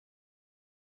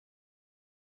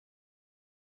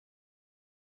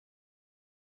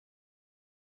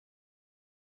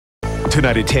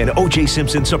Tonight at 10, O.J.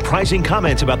 Simpson's surprising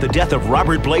comments about the death of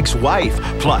Robert Blake's wife.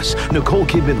 Plus, Nicole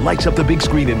Kidman lights up the big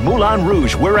screen in Moulin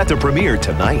Rouge. We're at the premiere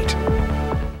tonight.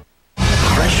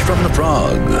 Fresh from the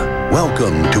Frog,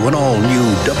 welcome to an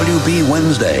all-new WB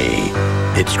Wednesday.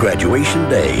 It's graduation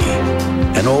day.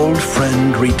 An old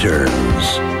friend returns.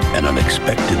 An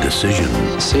unexpected decision.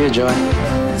 See you, Joy.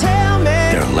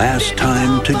 Their last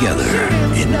time together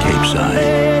in Cape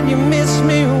Side. You missed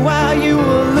me while you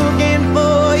were looking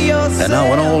for yourself. And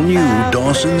now an all-new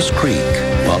Dawson's Creek,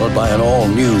 followed by an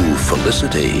all-new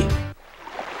Felicity.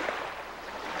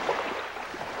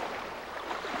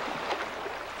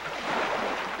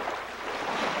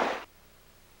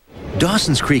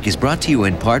 Dawson's Creek is brought to you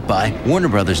in part by Warner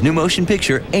Brothers' new motion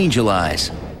picture, Angel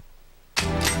Eyes.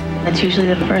 That's usually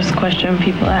the first question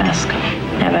people ask.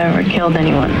 Have I ever killed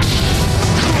anyone?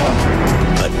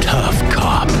 A tough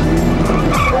cop.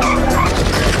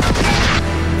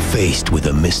 Faced with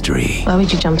a mystery. Why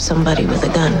would you jump somebody with a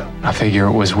gun? I figure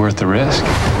it was worth the risk.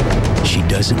 She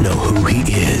doesn't know who he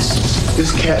is.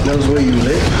 This cat knows where you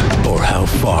live. Or how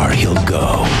far he'll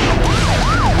go.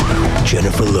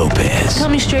 Jennifer Lopez. Tell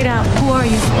me straight out, who are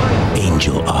you?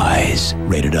 Angel Eyes,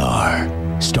 rated R,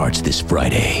 starts this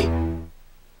Friday.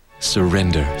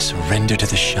 Surrender, surrender to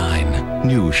the shine.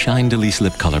 New Shine Delice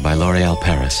Lip Color by L'Oreal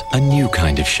Paris. A new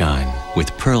kind of shine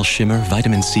with pearl shimmer,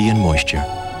 vitamin C, and moisture.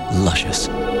 Luscious,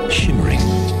 shimmering,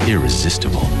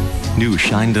 irresistible. New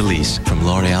Shine Delice from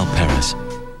L'Oreal Paris.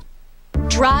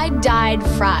 Dried, dyed,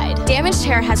 fried. Damaged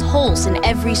hair has holes in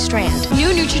every strand. New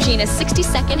Neutrogena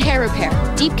 60-second hair repair.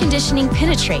 Deep conditioning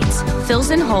penetrates,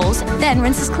 fills in holes, then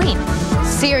rinses clean.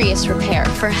 Serious repair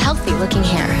for healthy-looking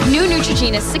hair. New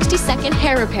Neutrogena 60-second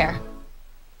hair repair.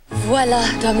 Voila,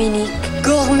 Dominique.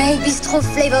 Gourmet bistro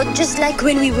flavor, just like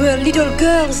when we were little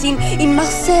girls in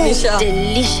Marseille. Michel.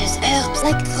 Delicious herbs,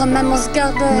 like from Maman's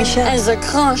garden. Michel. And the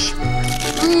crunch.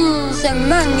 C'est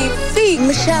magnifique.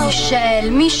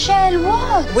 Michel,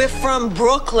 what? We're from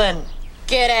Brooklyn.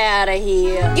 Get out of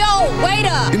here. Yo,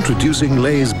 waiter! Introducing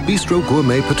Lay's Bistro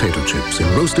Gourmet Potato Chips in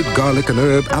roasted garlic and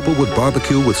herb applewood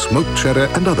barbecue with smoked cheddar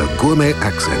and other gourmet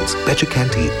accents. Bet you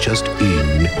can't eat just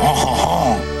in.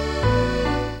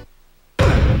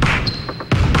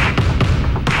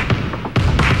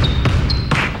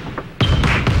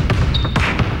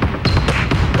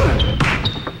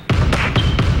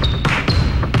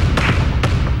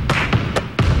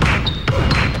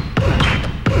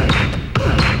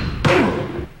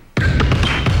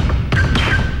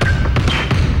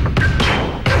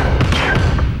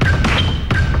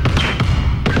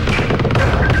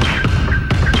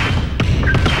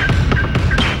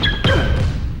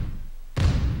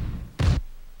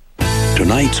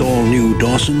 Tonight's all-new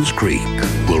Dawson's Creek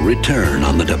will return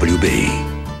on the WB.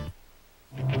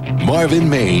 Marvin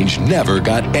Mange never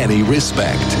got any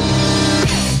respect.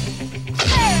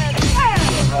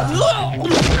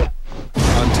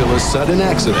 Until a sudden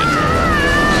accident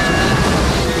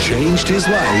changed his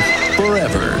life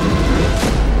forever.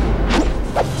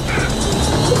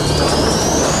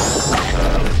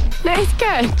 Nice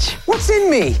catch. What's in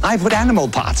me? I put animal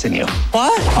parts in you.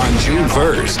 What? On June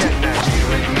 1st.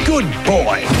 Good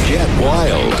boy. Get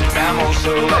wild.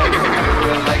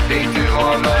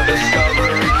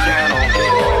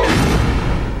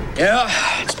 Yeah,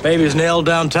 this baby's nailed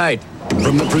down tight.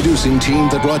 From the producing team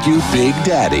that brought you Big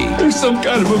Daddy. There's some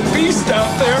kind of a beast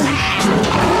out there.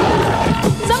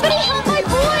 Somebody help my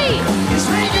boy! He's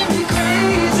making me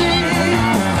crazy.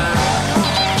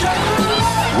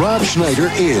 Rob Schneider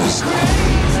is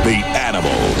the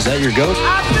animal. Is that your goat?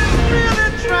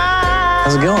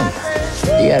 How's it going?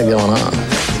 You got it going on.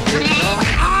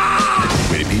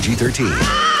 Rated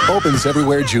PG-13. Opens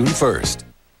everywhere June 1st.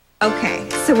 Okay,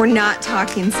 so we're not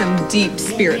talking some deep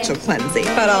spiritual cleansing,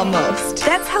 but almost.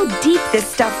 That's how deep this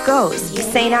stuff goes.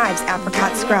 St. Ives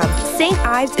Apricot Scrub. St.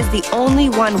 Ives is the only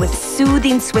one with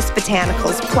soothing Swiss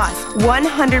botanicals plus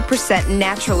 100%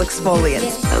 natural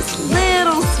exfoliants. Those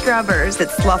little scrubbers that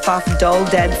slough off dull,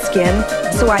 dead skin,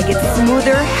 so I get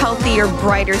smoother, healthier,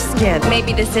 brighter skin.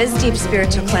 Maybe this is deep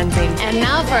spiritual cleansing. And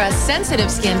now for a sensitive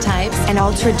skin types. An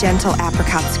ultra gentle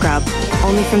apricot scrub,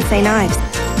 only from St. Ives.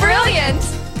 Brilliant!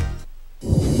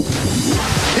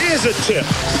 Here's a tip.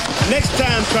 Next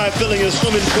time, try filling a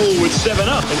swimming pool with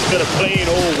 7-Up instead of plain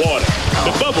old water.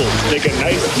 The bubbles make a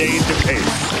nice change of pace.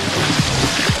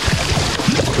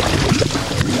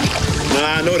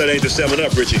 Nah, I know that ain't the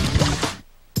 7-Up, Richie.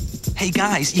 Hey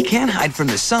guys, you can't hide from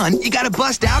the sun. You gotta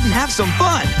bust out and have some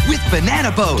fun with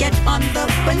Banana Boat. Get on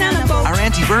the Banana Boat. Our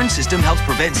anti-burn system helps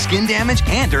prevent skin damage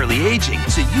and early aging,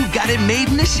 so you've got it made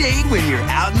in the shade when you're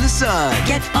out in the sun.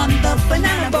 Get on the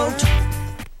Banana Boat.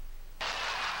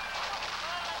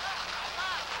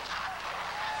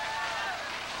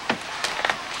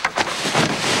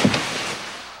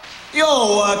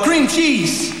 cream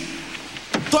cheese.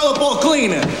 Toilet bowl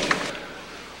cleaner.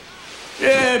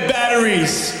 Yeah,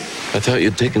 batteries. I thought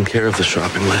you'd taken care of the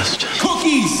shopping list.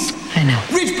 Cookies. I know.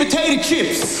 Rich potato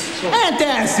chips.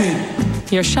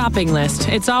 Antacid. Your shopping list,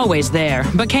 it's always there,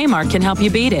 but Kmart can help you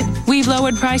beat it. We've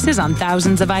lowered prices on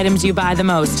thousands of items you buy the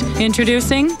most.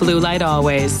 Introducing Blue Light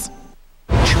Always.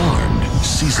 Charmed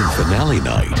season finale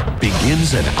night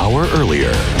begins an hour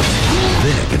earlier.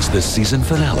 Then it's the season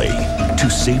finale. To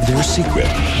save their secret,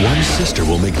 one sister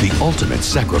will make the ultimate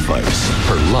sacrifice,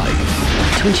 her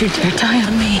life. Don't you dare die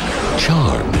on me.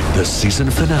 Charmed, the season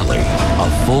finale.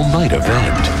 A full night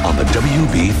event on the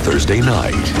WB Thursday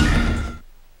night.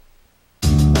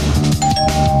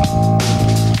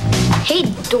 Hey,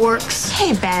 dorks.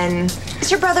 Hey, Ben.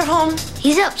 Is your brother home?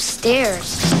 He's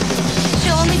upstairs.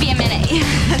 She'll only be a minute.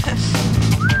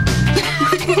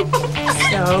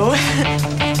 So,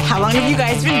 how long have you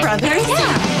guys been brothers?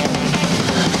 Yeah.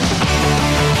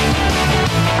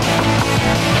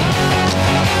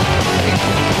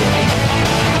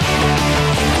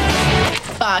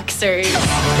 Boxers.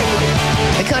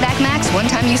 The Kodak Max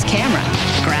one-time-use camera.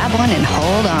 Grab one and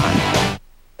hold on.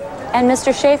 And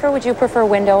Mr. Schaefer, would you prefer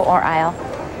window or aisle?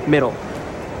 Middle.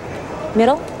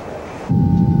 Middle?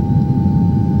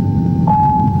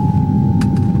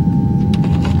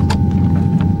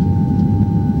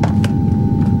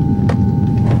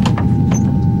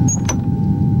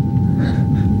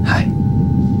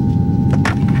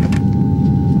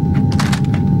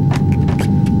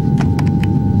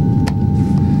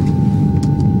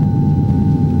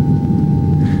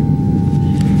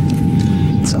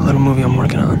 Movie I'm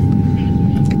working on.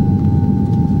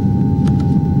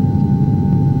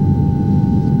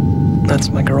 That's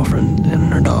my girlfriend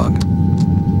and her dog.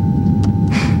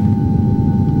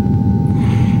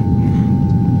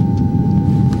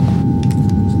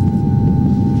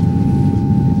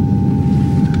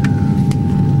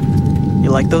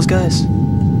 You like those guys?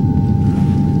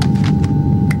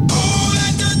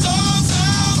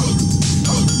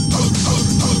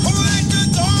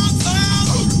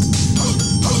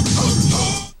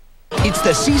 It's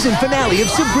the season finale of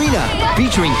Sabrina,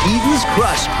 featuring Eden's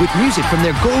Crush with music from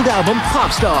their gold album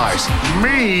Pop Stars.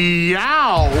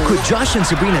 Meow! Could Josh and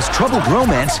Sabrina's troubled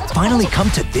romance finally come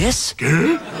to this?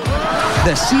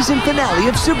 The season finale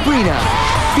of Sabrina,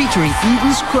 featuring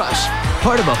Eden's Crush,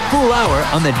 part of a full hour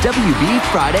on the WB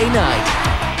Friday night.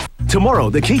 Tomorrow,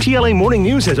 the KTLA Morning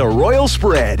News has a royal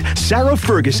spread. Sarah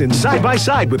Ferguson side by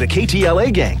side with the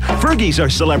KTLA gang. Fergie's our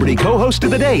celebrity co-host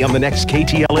of the day on the next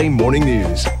KTLA Morning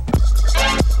News.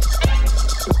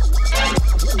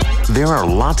 There are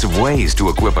lots of ways to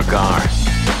equip a car.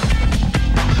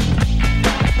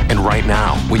 And right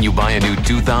now, when you buy a new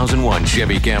 2001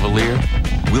 Chevy Cavalier,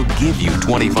 we'll give you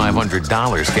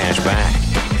 $2,500 cash back.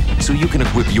 So you can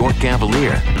equip your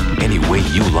Cavalier any way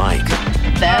you like.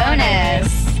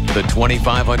 Bonus! The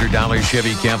 $2,500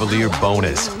 Chevy Cavalier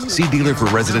bonus. See dealer for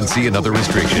residency and other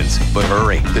restrictions. But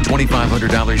hurry, the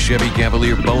 $2,500 Chevy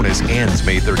Cavalier bonus ends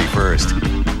May 31st.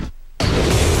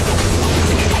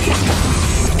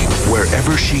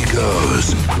 Wherever she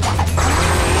goes.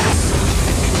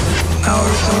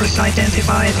 Our source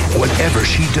identified. Whatever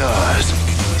she does.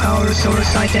 Our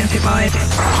source identified.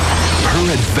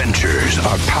 Her adventures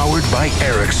are powered by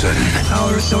Ericsson.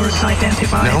 Our source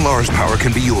identified. Now Laura's power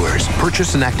can be yours.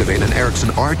 Purchase and activate an Ericsson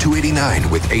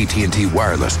R289 with AT&T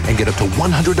Wireless and get up to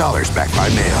 $100 back by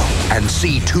mail. And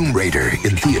see Tomb Raider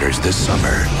in theaters this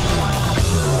summer.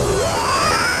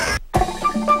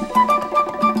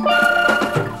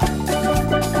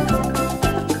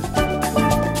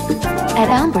 At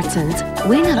Albertsons,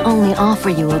 we not only offer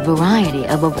you a variety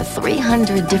of over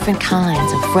 300 different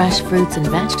kinds of fresh fruits and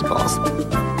vegetables,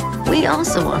 we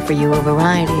also offer you a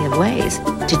variety of ways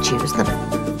to choose them.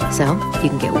 So you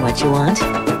can get what you want,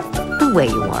 the way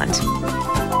you want.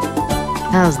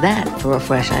 How's that for a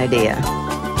fresh idea?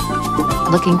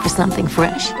 Looking for something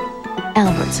fresh?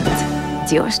 Albertsons,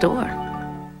 it's your store.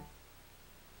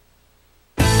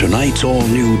 Tonight's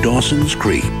all-new Dawson's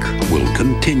Creek will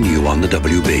continue on the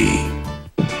WB.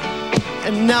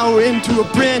 And now we're into a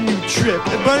brand new trip,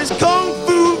 but it's Kung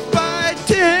Fu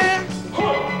fighting.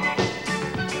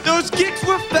 Those kicks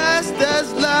were fast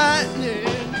as lightning.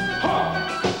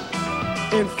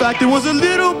 In fact, it was a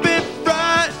little bit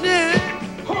frightening,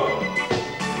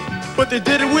 but they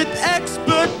did it with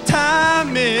expert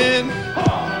timing.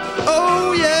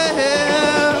 Oh yeah.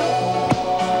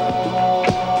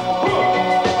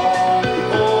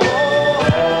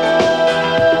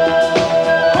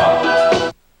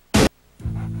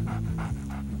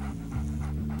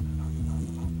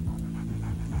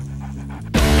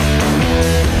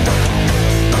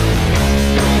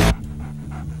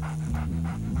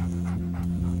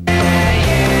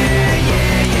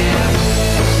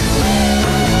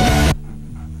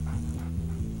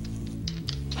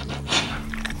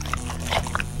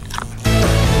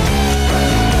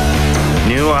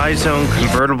 Tri-Zone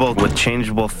convertible with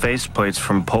changeable faceplates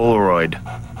from Polaroid.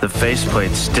 The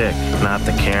faceplates stick, not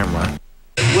the camera.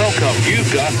 Welcome,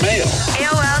 you've got mail.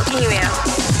 AOL email.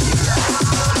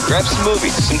 Grab some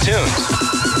movies, some tunes.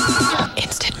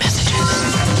 Instant messages.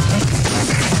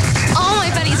 All my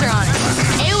buddies are on it.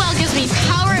 AOL gives me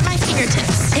power at my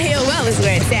fingertips. AOL is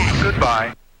where it's at.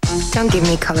 Goodbye. Don't give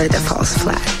me color that falls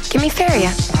flat. Give me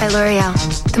Feria by L'Oreal.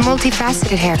 The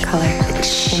multifaceted hair color that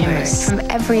shimmers from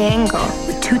every angle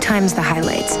with 2 times the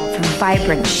highlights. From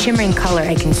vibrant, shimmering color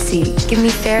I can see. Give me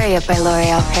Feria by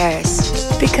L'Oreal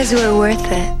Paris. Because we're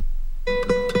worth it.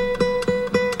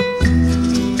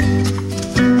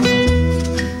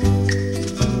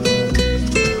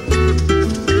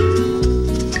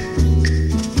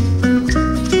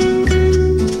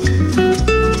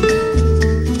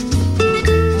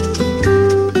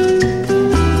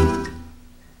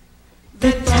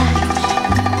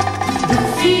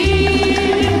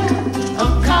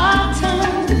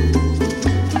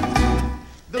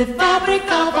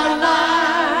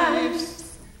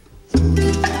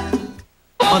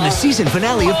 On the season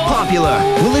finale of Popular,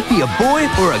 will it be a boy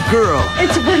or a girl?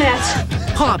 It's a brunette.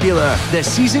 Popular, the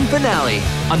season finale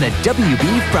on the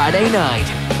WB Friday night.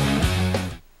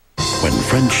 When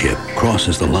friendship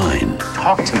crosses the line,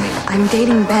 Talk to me. I'm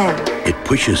dating Ben. it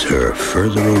pushes her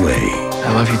further away.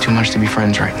 I love you too much to be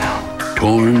friends right now.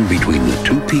 Torn between the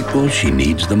 2 people she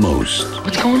needs the most.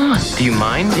 What's going on? Do you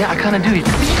mind? Yeah, I kind of do.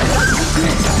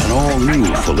 An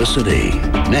all-new Felicity,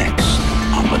 next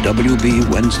on the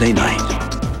WB Wednesday night.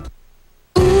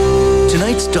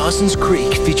 Tonight's Dawson's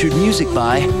Creek featured music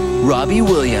by Robbie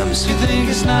Williams.